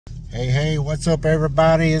Hey, what's up,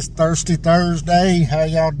 everybody? It's Thirsty Thursday. How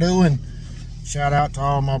y'all doing? Shout out to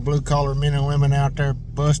all my blue-collar men and women out there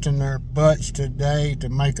busting their butts today to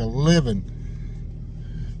make a living.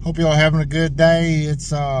 Hope y'all having a good day.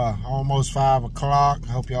 It's almost 5 o'clock.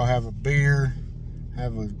 Hope y'all have a beer,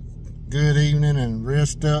 have a good evening, and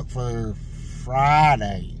rest up for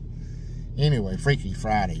Friday. Anyway, Freaky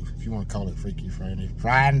Friday, if you want to call it Freaky Friday.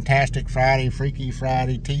 Fantastic Friday, Freaky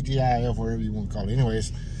Friday, TGIF, whatever you want to call it.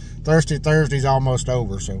 Anyways, Thirsty Thursday's almost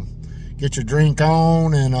over, so get your drink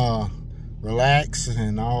on and relax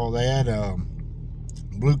and all that.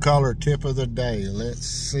 Blue collar tip of the day. Let's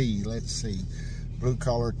see. Blue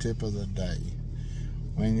collar tip of the day.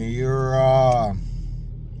 When you're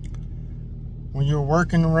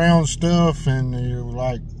working around stuff and you're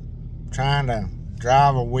like trying to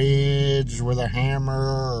drive a wedge with a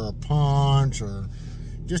hammer or a punch or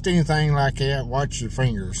just anything like that, watch your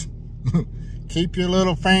fingers. Keep your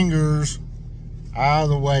little fingers out of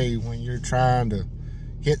the way when you're trying to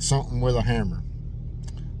hit something with a hammer.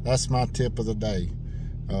 That's my tip of the day.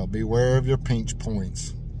 Beware of your pinch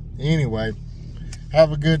points. Anyway,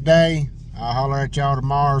 have a good day. I'll holler at y'all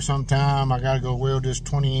tomorrow sometime. I got to go weld this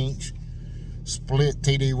 20-inch split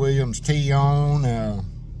TD Williams T on.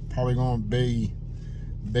 Probably going to be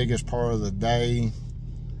the biggest part of the day.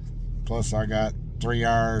 Plus, I got 3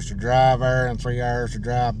 hours to drive there and 3 hours to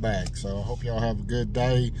drive back. So I hope y'all have a good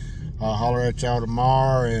day. I'll holler at y'all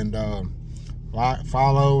tomorrow, and like,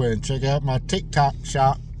 follow, and check out my TikTok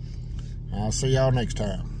shop. I'll see y'all next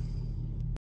time.